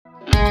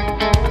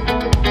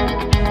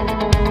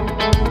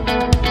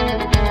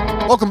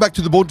Welcome back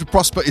to the Born to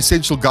Prosper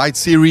Essential Guide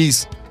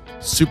series.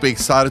 Super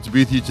excited to be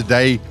with you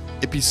today.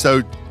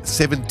 Episode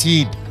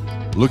 17,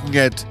 looking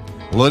at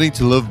learning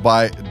to live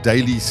by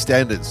daily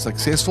standards.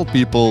 Successful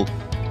people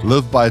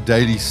live by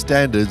daily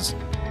standards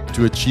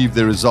to achieve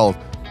their result.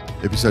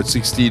 Episode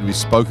 16, we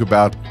spoke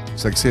about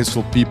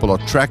successful people are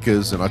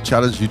trackers, and I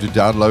challenge you to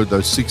download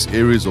those 6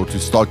 areas or to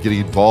start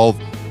getting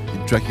involved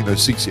in tracking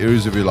those 6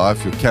 areas of your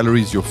life: your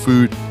calories, your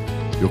food,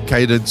 your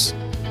cadence,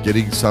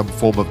 getting some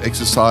form of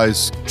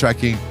exercise,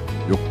 tracking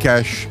your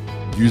cash,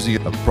 using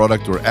a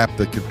product or app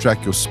that can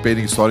track your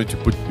spending, starting to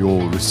put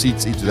your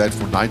receipts into that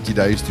for 90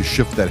 days to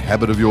shift that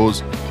habit of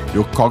yours.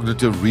 Your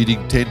cognitive,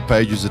 reading 10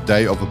 pages a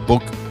day of a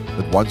book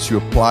that once you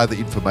apply the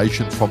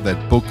information from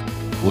that book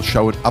will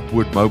show an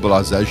upward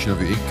mobilization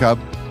of your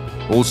income.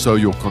 Also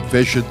your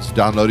confessions,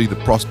 downloading the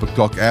Prosper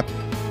Clock app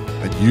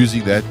and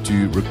using that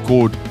to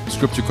record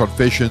scripture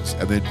confessions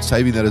and then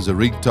saving that as a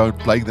ringtone,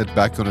 playing that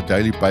back on a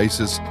daily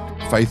basis.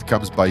 Faith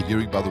comes by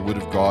hearing by the word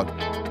of God.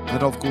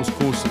 And of course,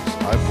 courses.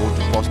 I'm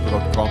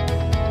borntoprosper.com,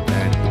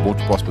 and the Born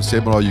to Prosper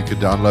seminar you can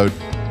download,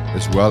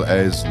 as well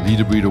as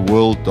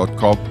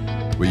leaderbreederworld.com,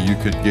 where you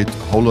can get a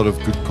whole lot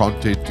of good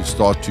content to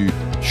start to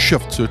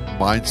shift certain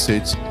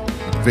mindsets,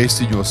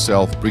 invest in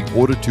yourself, bring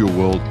order to your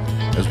world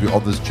as we're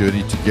on this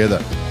journey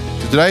together.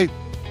 So today,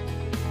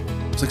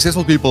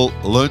 successful people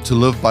learn to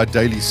live by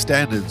daily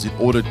standards in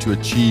order to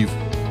achieve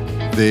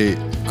their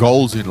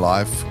goals in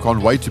life.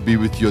 Can't wait to be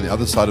with you on the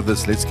other side of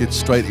this. Let's get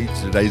straight into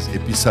today's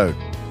episode.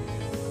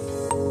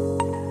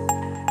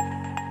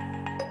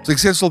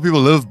 Successful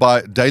people live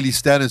by daily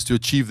standards to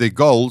achieve their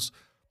goals,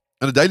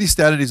 and a daily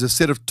standard is a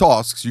set of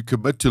tasks you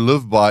commit to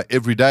live by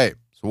every day.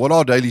 So what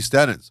are daily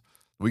standards?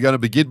 We're going to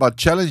begin by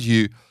challenging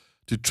you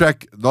to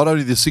track not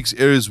only the 6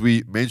 areas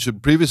we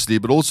mentioned previously,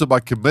 but also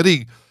by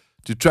committing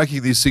to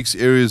tracking these 6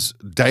 areas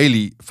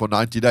daily for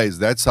 90 days.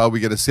 That's how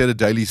we're going to set a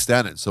daily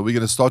standard. So we're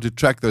going to start to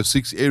track those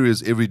 6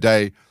 areas every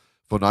day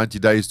for 90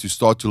 days to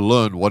start to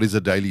learn what is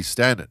a daily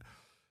standard.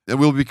 And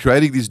we'll be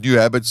creating these new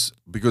habits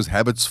because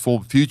habits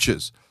form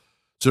futures.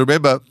 So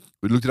remember,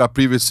 we looked at our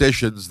previous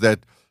sessions that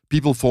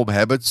people form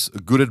habits,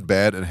 good and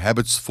bad, and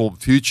habits form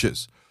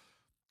futures.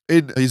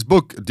 In his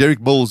book, Derek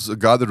Mills, a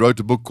guy that wrote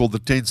a book called The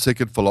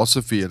 10-Second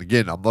Philosophy, and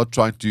again, I'm not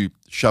trying to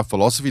shove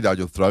philosophy down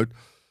your throat,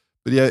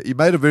 but yeah, he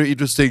made a very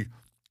interesting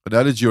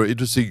analogy or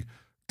interesting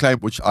claim,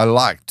 which I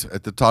liked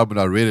at the time when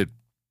I read it,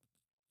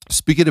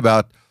 speaking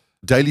about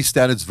daily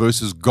standards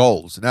versus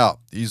goals. Now,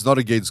 he's not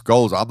against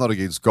goals, I'm not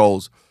against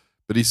goals,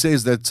 but he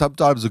says that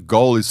sometimes a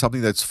goal is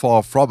something that's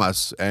far from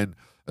us, and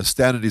a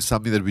standard is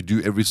something that we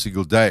do every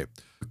single day.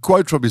 A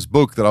quote from his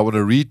book that I want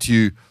to read to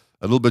you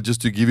a little bit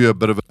just to give you a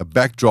bit of a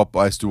backdrop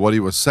as to what he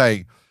was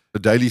saying, the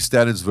daily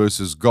standards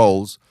versus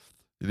goals.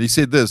 And he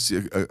said this,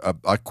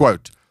 I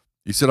quote,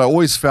 he said, "I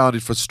always found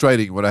it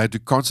frustrating when I had to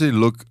constantly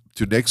look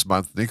to next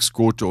month, next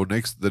quarter, or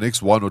the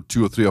next 1 or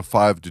 2 or 3 or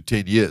 5 to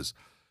 10 years.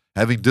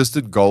 Having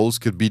distant goals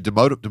can be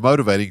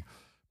demotivating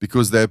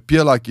because they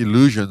appear like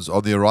illusions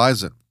on the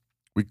horizon.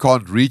 We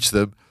can't reach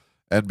them,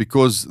 and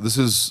because this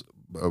is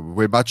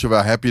where much of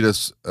our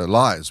happiness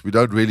lies, we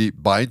don't really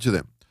buy into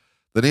them.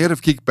 The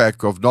negative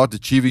kickback of not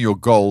achieving your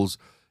goals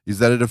is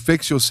that it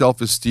affects your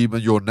self-esteem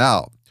and your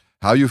now,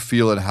 how you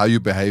feel and how you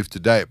behave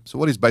today." So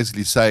what he's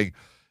basically saying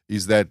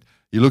is that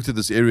he looked at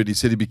this area and he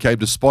said he became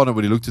despondent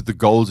when he looked at the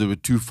goals that were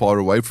too far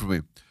away from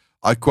him.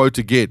 I quote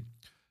again,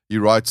 he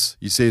writes,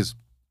 he says,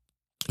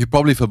 "You're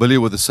probably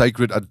familiar with the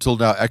sacred until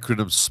now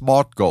acronym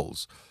SMART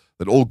goals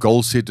that all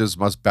goal setters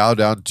must bow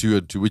down to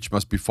and to which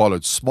must be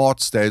followed.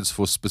 SMART stands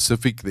for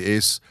specific, the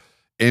S,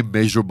 M,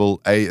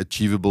 measurable, A,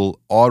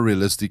 achievable, R,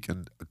 realistic,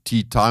 and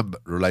T, time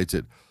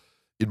related.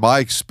 In my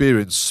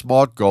experience,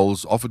 SMART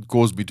goals often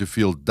cause me to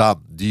feel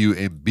dumb,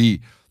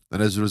 D-U-M-B,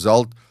 and as a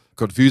result,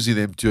 confusing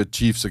them to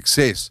achieve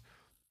success."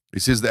 He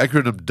says the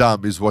acronym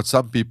DUMB is what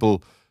some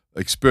people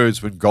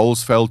experience when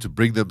goals fail to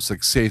bring them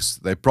success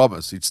they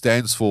promise. It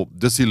stands for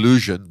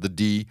disillusion, the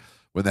D,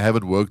 when they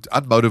haven't worked,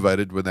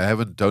 unmotivated when they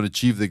don't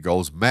achieve their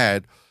goals,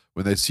 mad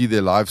when they see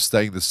their lives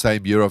staying the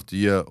same year after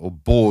year, or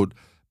bored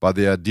by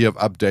the idea of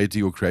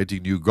updating or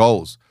creating new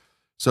goals.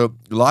 So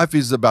life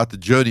is about the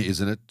journey,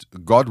 isn't it?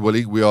 God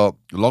willing, we are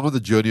along on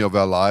the journey of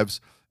our lives,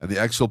 and the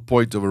actual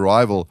point of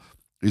arrival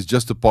is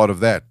just a part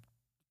of that.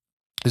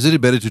 Isn't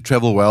it better to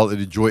travel well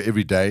and enjoy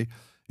every day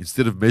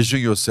instead of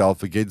measuring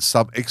yourself against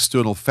some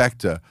external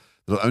factor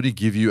that will only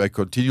give you a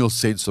continual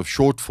sense of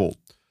shortfall?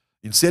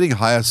 In setting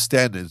higher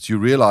standards, you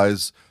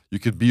realize you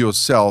can be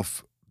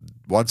yourself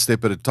one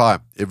step at a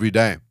time, every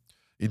day.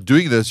 In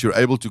doing this, you're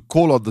able to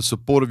call on the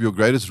support of your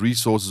greatest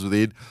resources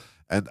within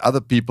and other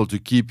people to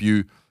keep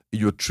you in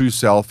your true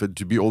self and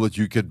to be all that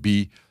you can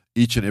be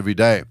each and every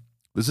day.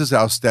 This is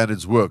how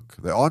standards work.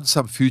 They aren't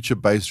some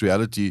future-based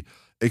reality,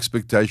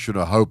 expectation,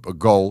 or hope, a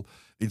goal.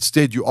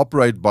 Instead, you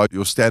operate by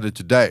your standard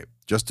today,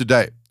 just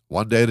today,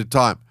 one day at a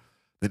time.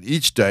 Then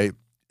each day,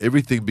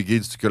 everything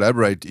begins to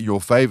collaborate in your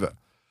favor.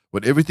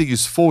 When everything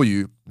is for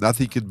you,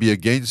 nothing can be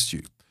against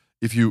you.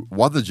 If you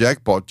won the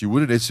jackpot, you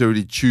wouldn't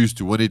necessarily choose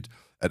to win it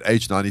at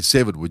age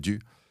 97, would you?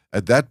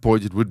 At that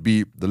point, it would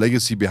be the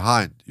legacy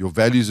behind your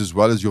values as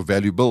well as your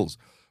valuables.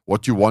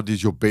 What you want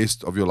is your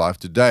best of your life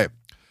today.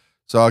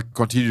 So I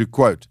continue to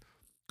quote,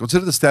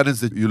 consider the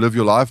standards that you live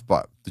your life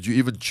by. Did you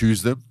even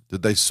choose them?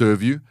 Did they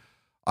serve you?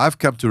 I've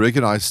come to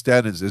recognize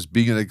standards as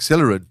being an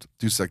accelerant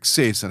to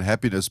success and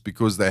happiness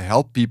because they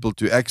help people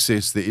to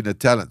access their inner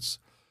talents.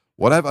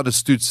 What I've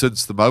understood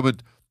since the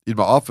moment in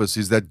my office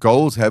is that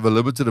goals have a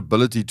limited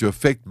ability to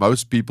affect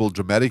most people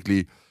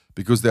dramatically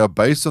because they are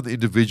based on the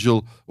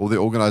individual or the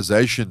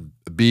organization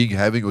being,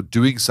 having, or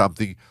doing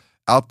something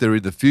out there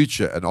in the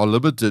future and are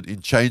limited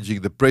in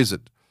changing the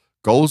present.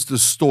 Goals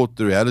distort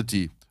the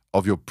reality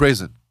of your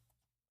present.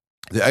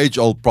 The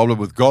age-old problem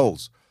with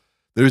goals.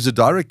 There is a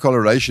direct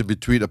correlation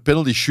between a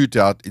penalty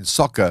shootout in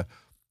soccer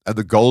and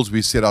the goals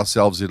we set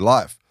ourselves in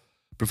life.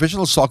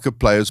 Professional soccer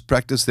players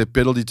practice their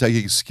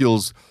penalty-taking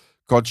skills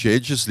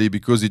conscientiously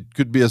because it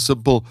could be as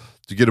simple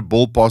to get a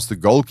ball past the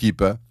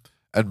goalkeeper,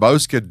 and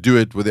most can do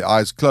it with their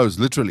eyes closed,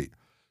 literally.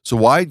 So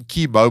why in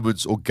key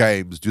moments or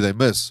games do they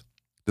miss?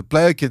 The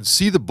player can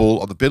see the ball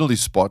on the penalty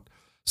spot,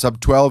 some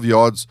 12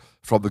 yards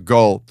from the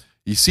goal.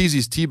 He sees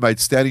his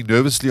teammates standing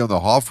nervously on the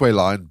halfway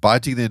line,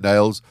 biting their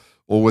nails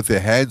or with their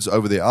hands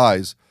over their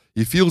eyes.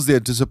 He feels the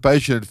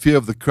anticipation and fear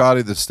of the crowd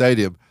in the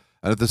stadium,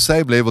 and at the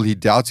same level, he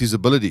doubts his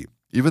ability,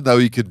 even though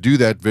he can do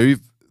that very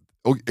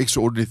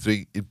extraordinary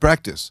thing in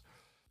practice.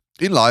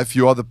 In life,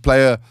 you are the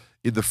player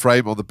in the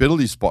frame on the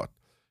penalty spot,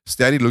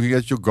 standing looking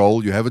at your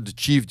goal you haven't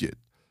achieved yet.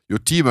 Your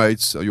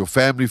teammates, your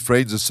family,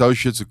 friends,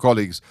 associates, or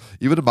colleagues,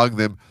 even among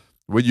them,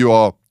 when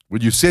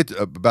you set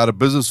about a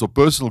business or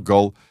personal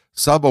goal,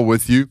 some are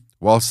with you,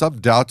 while some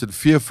doubt and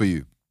fear for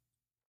you.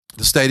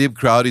 The stadium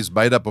crowd is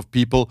made up of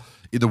people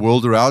in the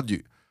world around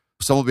you.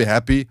 Some will be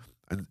happy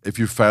and if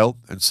you fail,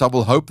 and some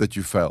will hope that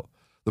you fail.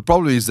 The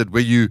problem is that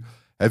when you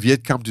have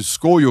yet come to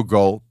score your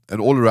goal, and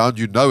all around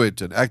you know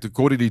it and act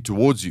accordingly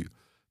towards you,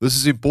 this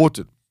is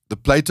important. The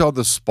plater on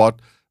the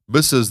spot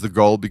misses the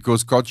goal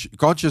because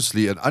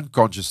consciously and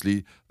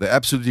unconsciously they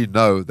absolutely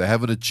know they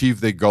haven't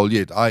achieved their goal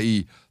yet,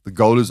 i.e. the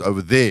goal is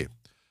over there.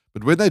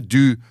 But when they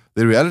do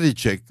their reality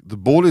check, the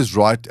ball is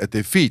right at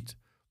their feet.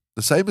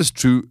 The same is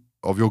true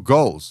of your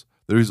goals.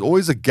 There is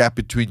always a gap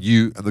between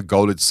you and the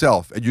goal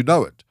itself, and you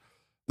know it.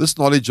 This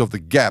knowledge of the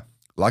gap,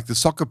 like the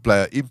soccer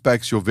player,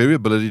 impacts your very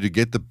ability to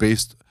get the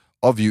best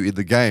of you in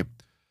the game.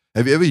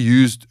 Have you ever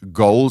used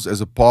goals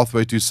as a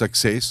pathway to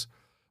success?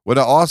 When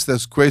I ask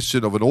this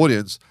question of an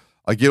audience,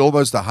 I get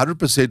almost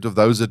 100% of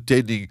those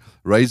attending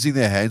raising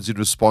their hands in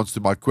response to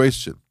my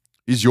question.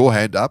 Is your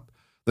hand up?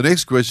 The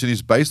next question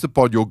is based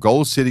upon your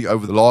goal setting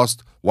over the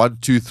last 1,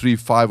 2, 3,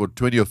 5, or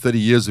 20 or 30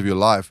 years of your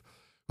life.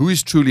 Who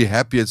is truly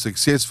happy and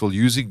successful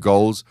using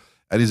goals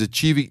and is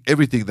achieving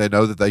everything they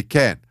know that they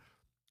can?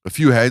 A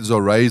few hands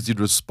are raised in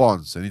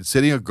response, and in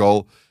setting a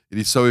goal, it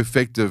is so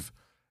effective.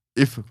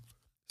 Is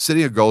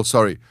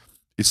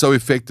so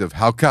effective.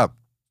 How come?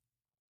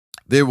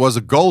 There was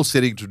a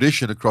goal-setting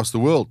tradition across the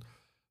world.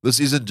 This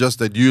isn't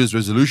just a New Year's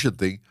resolution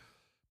thing.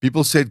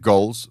 People set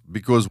goals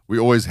because we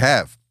always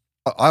have.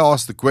 I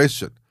ask the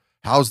question,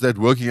 how's that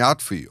working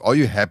out for you? Are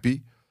you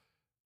happy?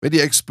 Many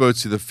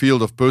experts in the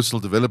field of personal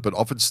development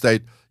often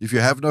state, if you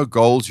have no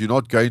goals, you're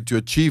not going to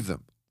achieve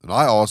them. And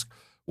I ask,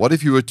 what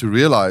if you were to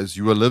realize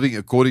you are living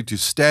according to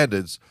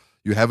standards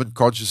you haven't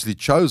consciously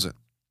chosen?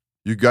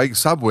 You're going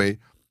somewhere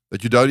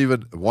that you don't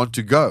even want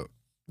to go,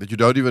 that you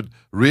don't even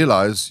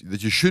realize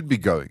that you should be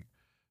going.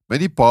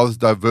 Many paths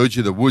diverge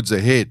in the woods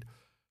ahead.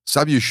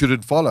 Some you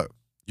shouldn't follow.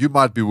 You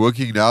might be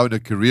working now in a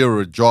career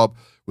or a job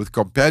with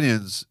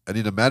companions and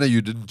in a manner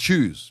you didn't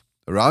choose.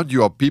 Around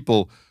you are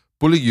people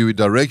pulling you in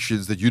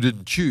directions that you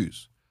didn't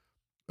choose.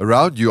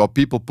 Around you are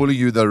people pulling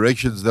you in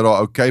directions that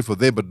are okay for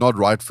them but not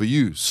right for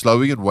you,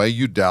 slowing and weighing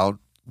you down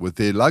with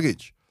their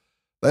luggage.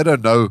 They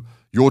don't know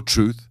your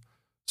truth,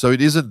 so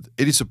it isn't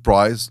any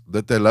surprise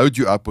that they load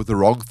you up with the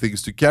wrong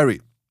things to carry.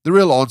 The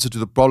real answer to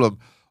the problem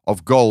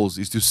of goals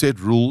is to set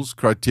rules,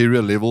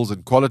 criteria, levels,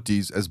 and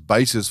qualities as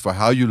basis for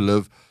how you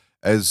live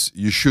as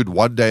you should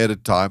one day at a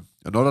time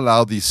and not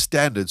allow these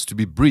standards to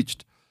be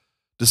breached.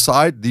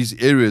 Decide these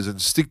areas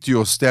and stick to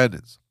your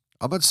standards.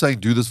 I'm not saying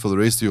do this for the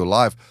rest of your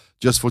life,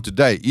 just for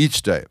today,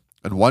 each day,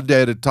 and one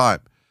day at a time.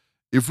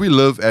 If we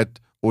live at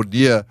or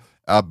near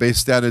our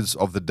best standards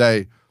of the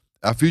day,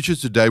 our future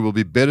today will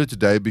be better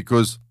today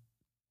because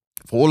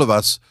for all of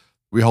us,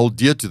 we hold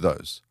dear to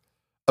those.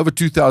 Over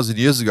 2,000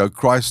 years ago,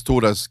 Christ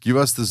taught us, give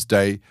us this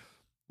day,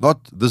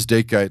 not this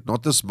decade,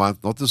 not this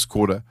month, not this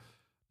quarter,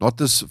 not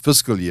this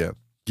fiscal year.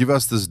 Give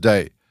us this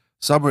day.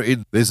 Somewhere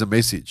in there's a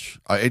message.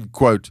 I end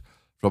quote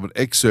from an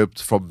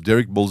excerpt from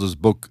Derek Mills's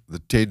book, The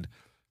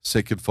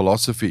 10-Second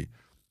Philosophy.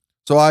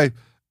 So I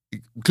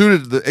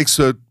included the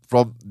excerpt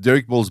from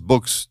Derek Mill's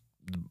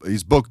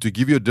his book, to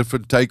give you a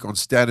different take on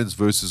standards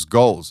versus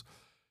goals.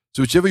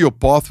 So whichever your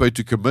pathway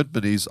to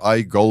commitment is,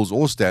 i.e. goals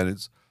or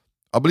standards,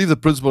 I believe the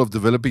principle of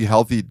developing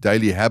healthy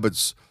daily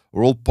habits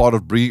are all part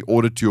of bringing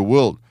order to your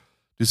world.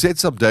 To set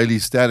some daily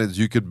standards,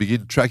 you can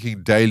begin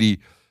tracking daily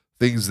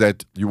things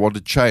that you want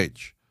to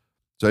change.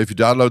 So if you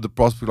download the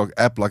Prospect Log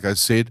app, like I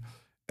said,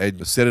 and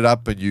you set it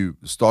up and you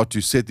start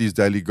to set these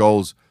daily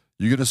goals,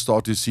 you're going to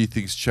start to see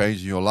things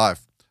change in your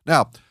life.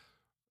 Now,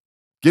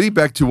 getting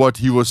back to what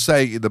he was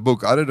saying in the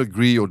book, I don't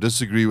agree or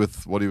disagree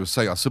with what he was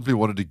saying. I simply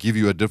wanted to give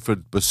you a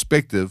different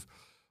perspective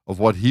of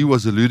what he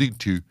was alluding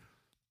to,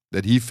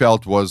 that he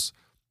felt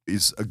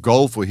is a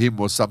goal for him,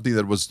 was something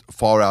that was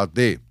far out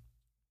there.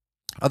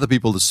 Other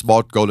people, the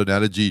SMART goal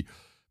analogy,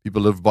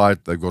 people live by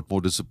it, they've got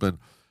more discipline.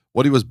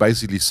 What he was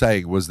basically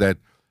saying was that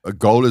a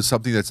goal is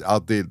something that's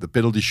out there. The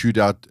penalty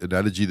shootout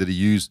analogy that he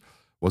used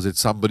was that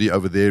somebody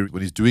over there,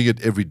 when he's doing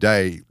it every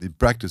day, in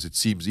practice, it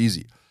seems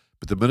easy.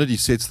 But the minute he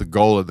sets the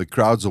goal and the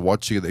crowds are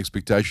watching and the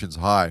expectation's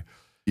high,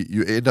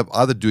 you end up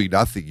either doing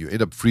nothing, you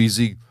end up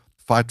freezing,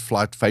 fight,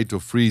 flight, faint, or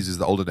freeze is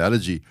the old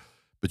analogy.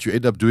 But you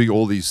end up doing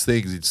all these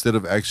things instead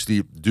of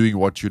actually doing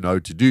what you know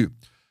to do.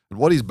 And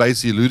what he's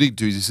basically alluding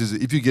to is, he says,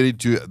 if you get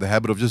into the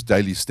habit of just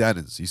daily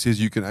standards, he says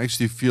you can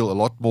actually feel a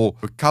lot more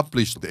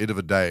accomplished at the end of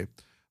a day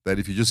than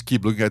if you just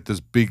keep looking at this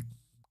big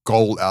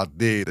goal out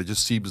there that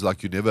just seems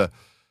like you're never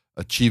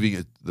achieving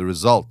it. The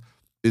result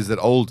is that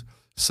old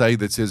saying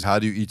that says, how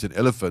do you eat an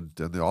elephant?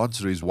 And the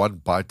answer is one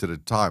bite at a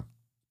time.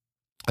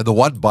 And the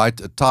one bite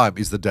at a time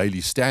is the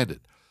daily standard.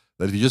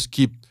 That if you just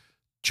keep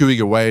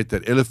chewing away at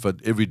that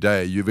elephant every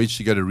day, you're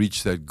eventually going to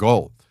reach that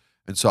goal.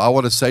 And so I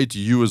want to say to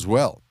you as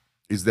well,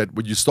 is that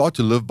when you start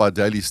to live by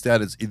daily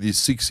standards in these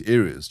 6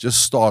 areas,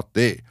 just start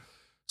there.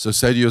 So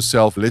say to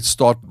yourself, let's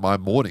start my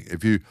morning.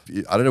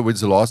 I don't know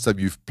when's the last time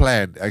you've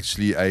planned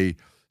actually a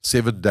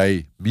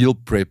 7-day meal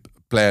prep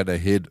plan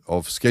ahead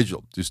of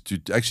schedule, just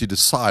to actually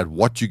decide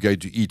what you're going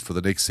to eat for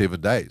the next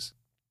 7 days.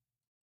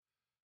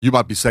 You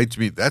might be saying to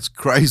me, that's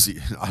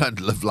crazy. I don't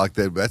live like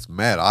that. That's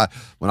mad.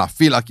 When I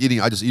feel like eating,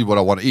 I just eat what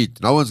I want to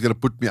eat. No one's going to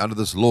put me under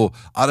this law.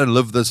 I don't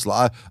live this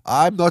life.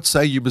 I'm not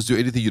saying you must do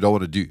anything you don't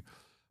want to do.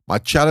 My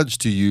challenge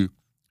to you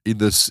in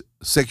this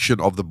section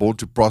of the Born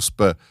to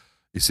Prosper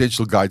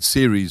Essential Guide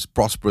series,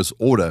 Prosperous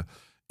Order,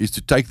 is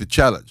to take the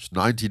challenge,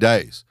 90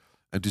 days,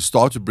 and to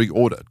start to bring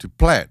order, to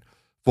plan.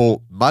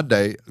 For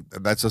Monday,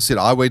 and as I said,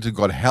 I went and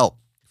got help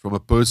from a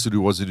person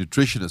who was a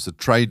nutritionist, a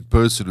trained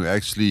person who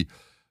actually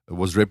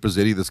was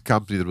representing this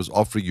company that was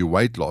offering you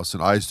weight loss.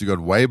 And I used to go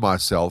and weigh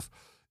myself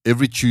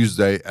every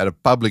Tuesday at a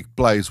public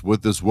place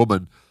with this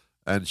woman.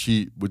 And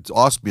she would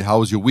ask me, how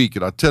was your week?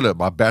 And I'd tell her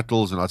my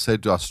battles. And I'd say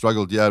to her, I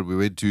struggled here. And we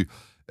went to,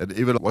 and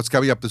even what's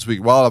coming up this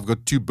week? Well, I've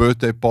got 2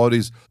 birthday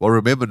parties. Well,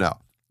 remember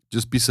now,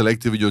 just be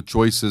selective in your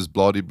choices,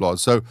 blah, blah, blah.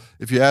 So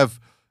if you have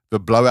the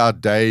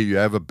blowout day, you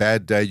have a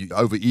bad day, you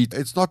overeat,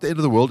 it's not the end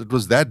of the world. It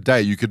was that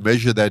day. You can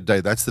measure that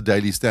day. That's the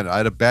daily standard. I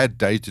had a bad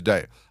day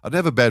today. I didn't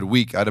have a bad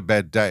week. I had a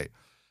bad day.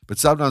 But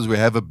sometimes we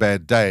have a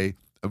bad day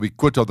and we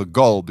quit on the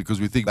goal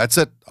because we think, that's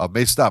it, I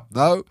messed up.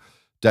 No,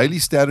 daily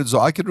standards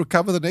are I can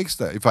recover the next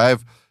day. If I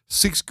have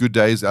 6 good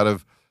days out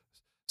of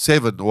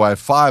 7, or I have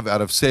 5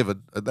 out of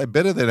 7, they're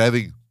better than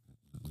having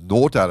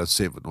 0 out of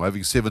 7 or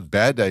having 7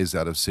 bad days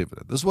out of 7.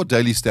 And this is what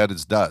daily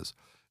standards does.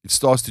 It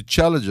starts to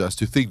challenge us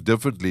to think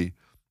differently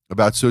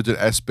about certain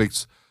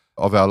aspects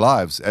of our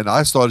lives. And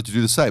I started to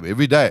do the same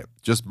every day.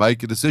 Just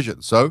make a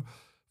decision. So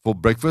for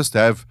breakfast,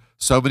 have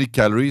so many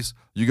calories.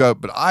 You go,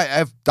 but I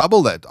have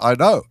double that. I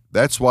know.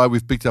 That's why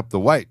we've picked up the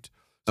weight.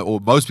 Or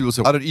most people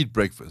say, I don't eat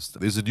breakfast.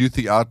 There's a new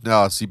thing out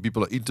now. I see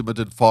people are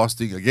intermittent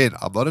fasting. Again,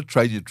 I'm not a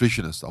trained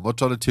nutritionist. I'm not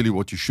trying to tell you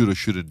what you should or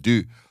shouldn't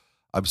do.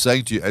 I'm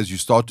saying to you, as you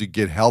start to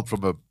get help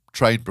from a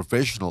trained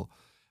professional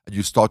and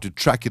you start to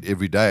track it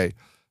every day,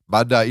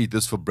 Monday I eat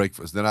this for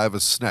breakfast, then I have a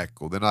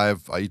snack, or then I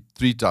eat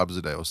 3 times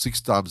a day or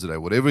 6 times a day,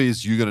 whatever it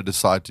is you're going to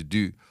decide to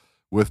do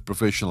with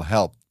professional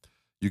help.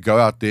 You go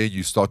out there and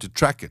you start to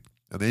track it.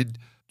 And then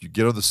you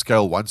get on the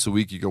scale once a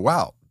week, you go,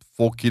 wow,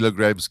 4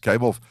 kilograms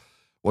came off.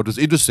 What was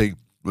interesting,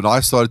 when I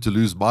started to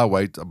lose my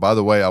weight, and by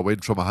the way, I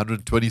went from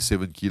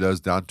 127 kilos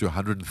down to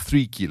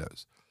 103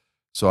 kilos.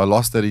 So I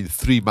lost that in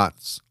 3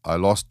 months. I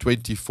lost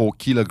 24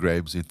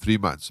 kilograms in 3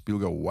 months. People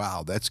go,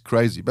 wow, that's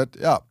crazy. But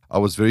yeah, I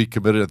was very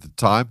committed at the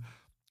time.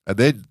 And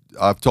then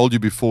I've told you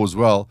before as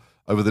well,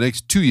 over the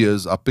next 2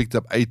 years, I picked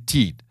up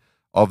 18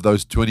 of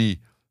those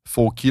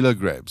 24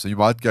 kilograms. And you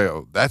might go,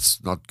 oh,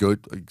 that's not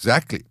good.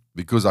 Exactly.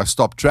 Because I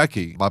stopped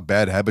tracking, my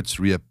bad habits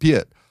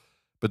reappeared.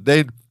 But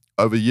then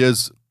over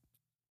years,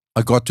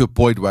 I got to a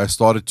point where I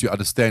started to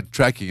understand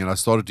tracking and I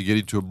started to get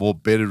into a more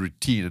better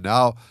routine. And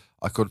now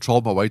I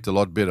control my weight a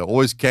lot better.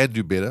 Always can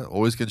do better.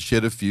 Always can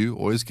shed a few.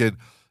 Always can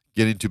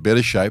get into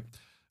better shape.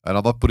 And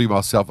I'm not putting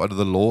myself under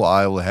the law.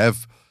 I will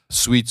have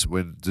sweets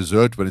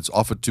dessert when it's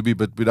offered to me,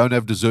 but we don't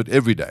have dessert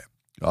every day.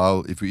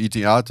 If we're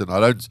eating out, and I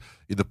don't,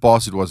 in the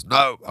past it was,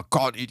 no, I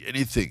can't eat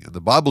anything. And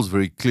the Bible's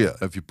very clear.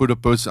 If you put a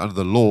person under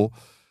the law,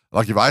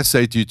 like if I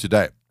say to you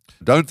today,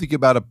 don't think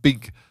about a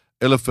pink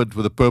elephant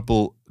with a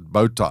purple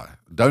bow tie.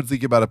 Don't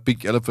think about a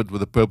pink elephant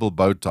with a purple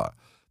bow tie.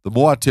 The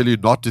more I tell you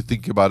not to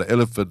think about an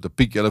elephant, a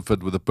pink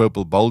elephant with a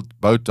purple bow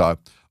tie,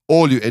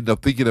 all you end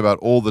up thinking about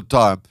all the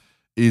time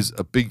is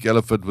a pink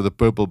elephant with a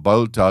purple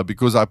bow tie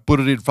because I put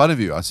it in front of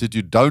you. I said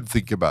you don't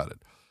think about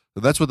it.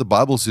 And that's what the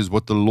Bible says,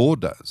 what the law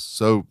does.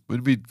 So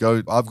when we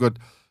go, I've got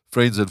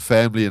friends and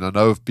family, and I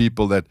know of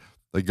people that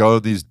They go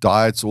on these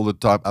diets all the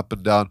time, up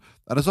and down.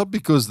 And it's not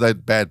because they're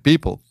bad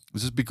people.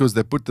 It's just because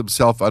they put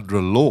themselves under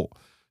a law.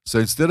 So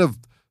instead of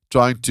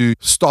trying to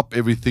stop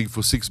everything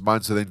for 6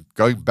 months and then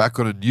going back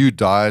on a new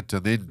diet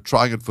and then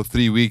trying it for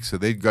 3 weeks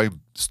and then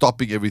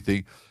stopping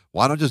everything,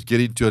 why not just get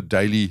into a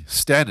daily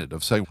standard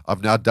of saying,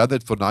 I've now done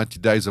that for 90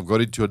 days. I've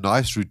got into a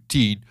nice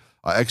routine.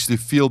 I actually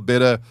feel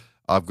better.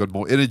 I've got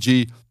more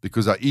energy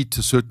because I eat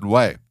a certain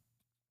way.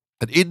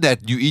 And in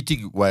that new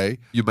eating way,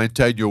 you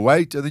maintain your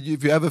weight. And then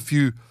if you have a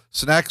few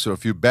snacks or a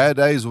few bad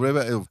days or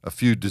whatever, a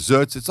few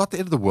desserts, it's not the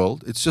end of the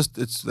world.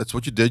 That's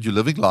what you did. You're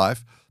living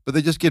life. But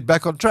they just get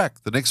back on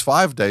track. The next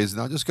 5 days,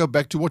 now just go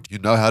back to what you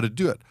know how to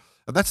do it.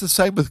 And that's the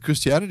same with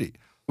Christianity.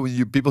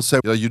 When people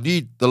say, you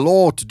need the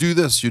law to do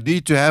this, you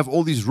need to have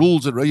all these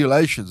rules and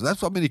regulations.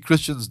 That's why many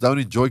Christians don't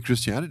enjoy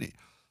Christianity.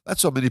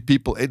 That's why many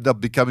people end up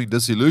becoming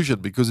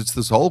disillusioned, because it's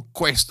this whole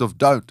quest of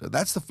don't. And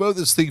that's the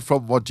furthest thing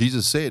from what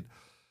Jesus said.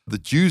 The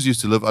Jews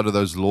used to live under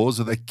those laws,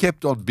 and they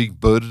kept on being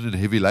burdened and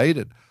heavy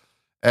laden.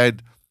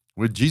 And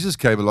when Jesus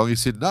came along, he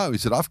said, no. He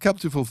said, I've come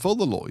to fulfill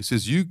the law. He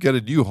says, you get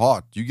a new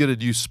heart, you get a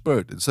new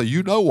spirit. And so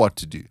you know what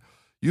to do.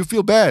 You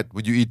feel bad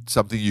when you eat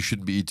something you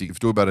shouldn't be eating. If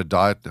you're talking about a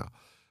diet now.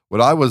 When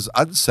I was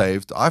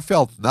unsaved, I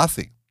felt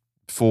nothing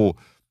for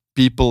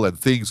people and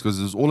things because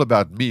it was all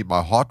about me.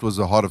 My heart was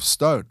a heart of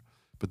stone.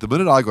 But the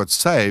minute I got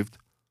saved,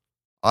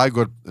 I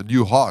got a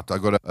new heart. I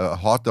got a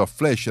heart of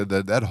flesh, and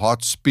that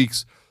heart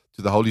speaks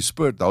to the Holy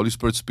Spirit. The Holy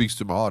Spirit speaks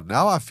to my heart.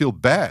 Now I feel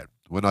bad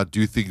when I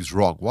do things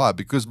wrong. Why?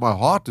 Because my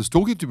heart is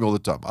talking to me all the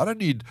time. I don't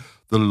need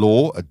the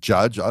law, a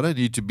judge. I don't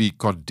need to be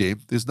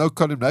condemned. There's no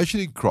condemnation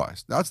in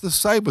Christ. Now it's the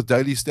same with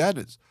daily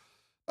standards.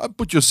 Don't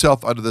put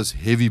yourself under this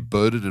heavy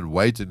burden and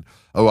weight and,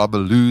 oh, I'm a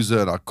loser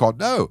and I can't.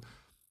 No.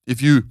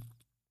 If you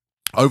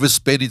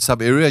overspend in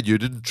some area and you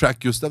didn't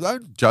track your stuff,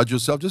 don't judge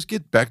yourself. Just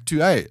get back to,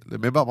 hey,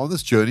 remember, I'm on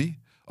this journey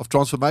of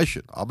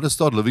transformation. I'm going to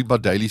start living by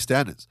daily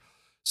standards.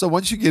 So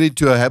once you get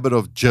into a habit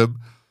of gym,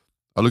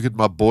 I look at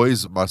my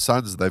boys, my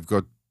sons, they've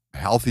got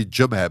healthy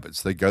gym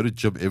habits. They go to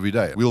gym every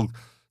day.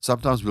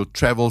 Sometimes we'll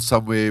travel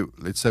somewhere.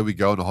 Let's say we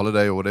go on a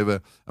holiday or whatever,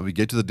 and we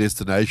get to the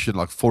destination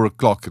like 4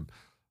 o'clock, and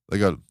they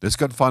go, let's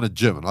go and find a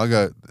gym. And I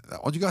go,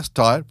 aren't you guys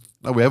tired?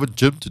 No, we haven't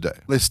gym today.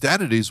 Their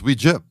standard is we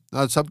gym.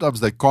 Now,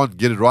 sometimes they can't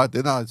get it right.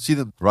 Then I see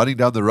them running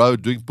down the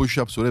road, doing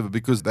push-ups, whatever,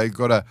 because they've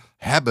got a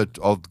habit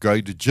of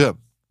going to gym.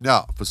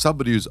 Now, for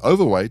somebody who's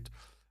overweight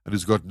and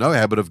who's got no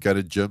habit of going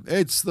to gym,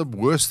 it's the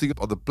worst thing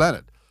on the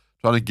planet,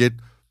 trying to get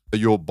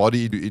your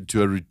body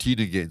into a routine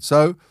again.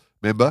 So,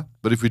 remember,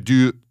 but if we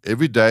do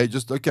every day,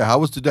 just, okay, how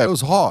was today? It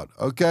was hard.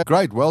 Okay,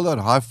 great, well done,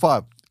 high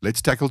five.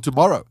 Let's tackle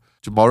tomorrow.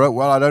 Tomorrow,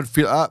 well, I don't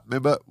feel,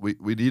 remember, we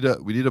need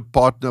a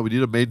partner, we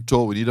need a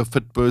mentor, we need a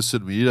fit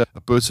person, we need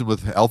a person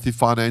with healthy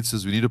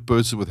finances, we need a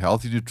person with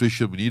healthy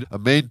nutrition, we need a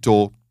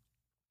mentor.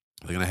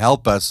 They're going to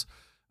help us,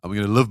 and we're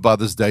going to live by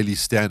this daily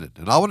standard.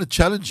 And I want to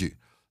challenge you.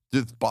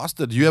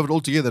 Pastor, do you have it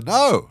all together?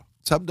 No.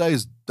 Some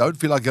days don't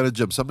feel like going to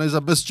gym. Some days I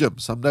miss gym.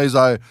 Some days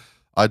I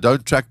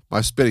don't track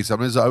my spending. Some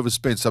days I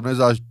overspend. Some days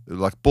I,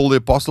 like Paul the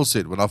Apostle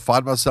said, when I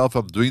find myself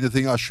I'm doing the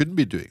thing I shouldn't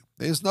be doing.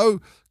 There's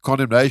no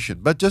condemnation,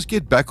 but just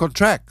get back on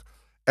track.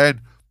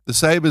 And the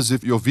same as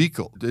if your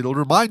vehicle, it'll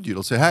remind you,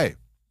 it'll say, hey,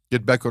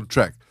 get back on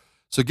track.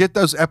 So get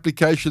those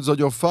applications on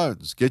your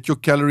phones. Get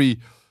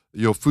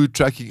your food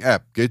tracking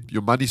app. Get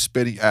your money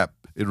spending app.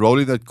 Enroll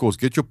in that course.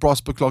 Get your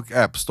Prosper Clock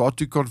app. Start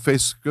to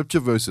confess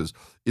scripture verses.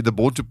 In the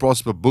Born to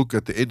Prosper book,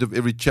 at the end of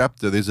every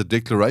chapter, there's a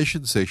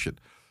declaration session.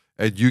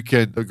 And you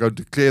can go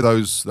declare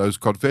those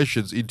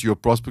confessions into your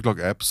Prosper Clock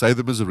app, save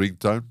them as a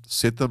ringtone,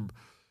 set them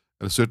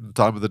at a certain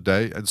time of the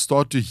day, and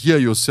start to hear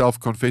yourself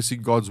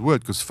confessing God's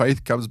word, because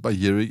faith comes by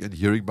hearing, and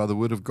hearing by the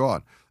word of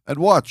God. And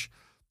watch,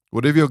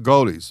 whatever your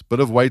goal is, bit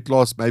of weight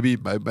loss, maybe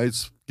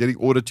it's getting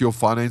order to your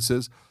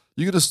finances,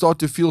 you're going to start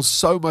to feel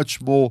so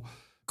much more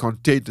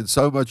content and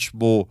so much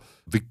more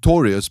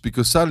victorious,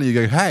 because suddenly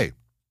you're going, hey,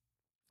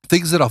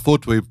 things that I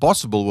thought were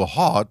impossible were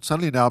hard.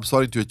 Suddenly now I'm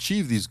starting to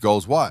achieve these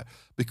goals. Why?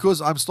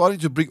 Because I'm starting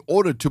to bring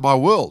order to my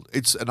world.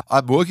 And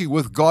I'm working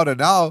with God, and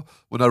now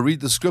when I read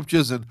the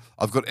scriptures and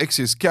I've got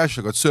excess cash,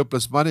 I've got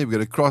surplus money,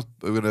 we're going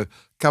to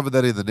cover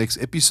that in the next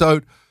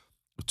episode.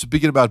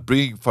 Speaking about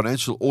bringing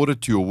financial order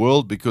to your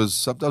world, because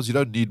sometimes you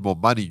don't need more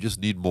money, you just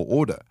need more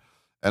order.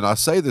 And I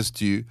say this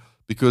to you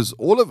because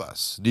all of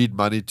us need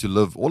money to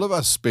live. All of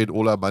us spend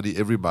all our money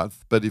every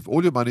month, but if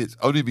all your money is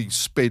only being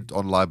spent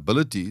on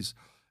liabilities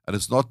and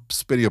it's not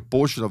spending a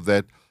portion of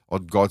that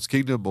on God's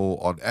kingdom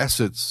or on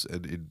assets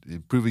and in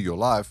improving your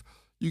life,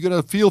 you're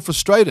going to feel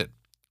frustrated,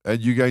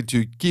 and you're going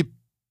to keep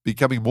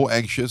becoming more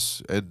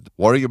anxious and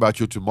worrying about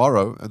your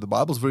tomorrow. And the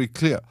Bible's very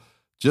clear.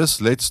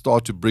 Just let's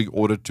start to bring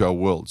order to our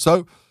world.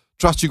 So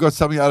trust you got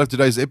something out of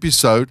today's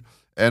episode,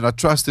 and I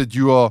trust that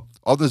you are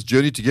on this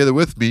journey together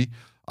with me.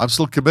 I'm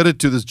still committed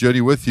to this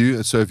journey with you.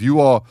 And so if you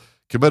are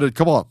committed,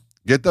 come on,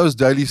 get those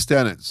daily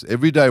standards.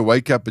 Every day,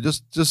 wake up and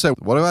just say,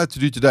 what do I have to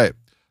do today?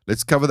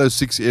 Let's cover those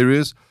 6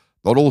 areas.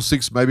 Not all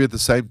 6 maybe at the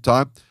same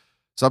time.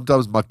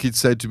 Sometimes my kids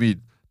say to me,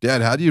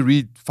 Dad, how do you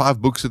read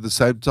 5 books at the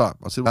same time?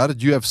 I said, how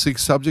did you have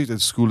 6 subjects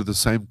at school at the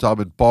same time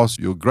and pass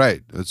your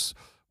grade?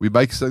 We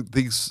make some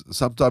things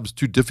sometimes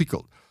too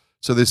difficult.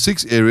 So there's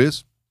 6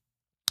 areas.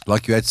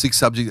 Like you had 6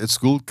 subjects at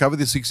school, cover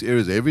the 6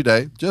 areas every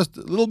day. Just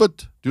a little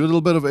bit, do a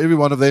little bit of every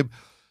one of them.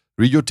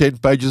 Read your 10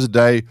 pages a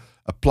day.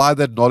 Apply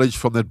that knowledge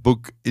from that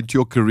book into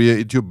your career,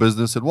 into your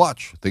business, and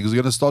watch. Things are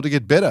going to start to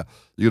get better.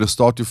 You're going to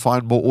start to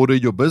find more order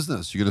in your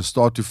business. You're going to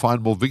start to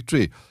find more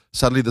victory.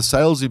 Suddenly the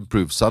sales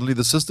improve. Suddenly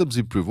the systems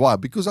improve. Why?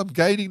 Because I'm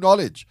gaining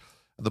knowledge.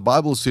 And the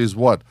Bible says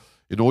what?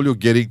 In all you're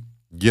getting,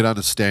 get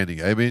understanding.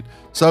 Amen.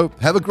 So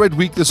have a great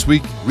week this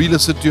week.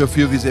 Re-listen to a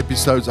few of these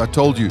episodes. I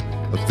told you,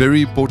 a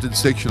very important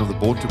section of the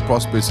Born to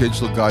Prosper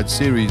Essential Guide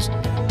series,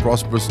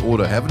 Prosperous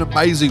Order. Have an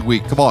amazing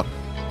week. Come on.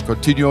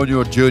 Continue on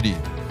your journey.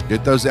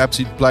 Get those apps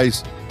in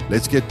place.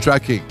 Let's get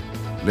tracking.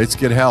 Let's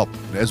get help.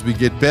 And as we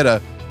get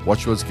better,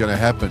 watch what's going to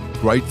happen.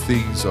 Great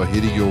things are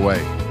heading your way.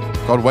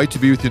 Can't wait to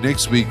be with you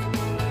next week.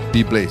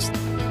 Be blessed.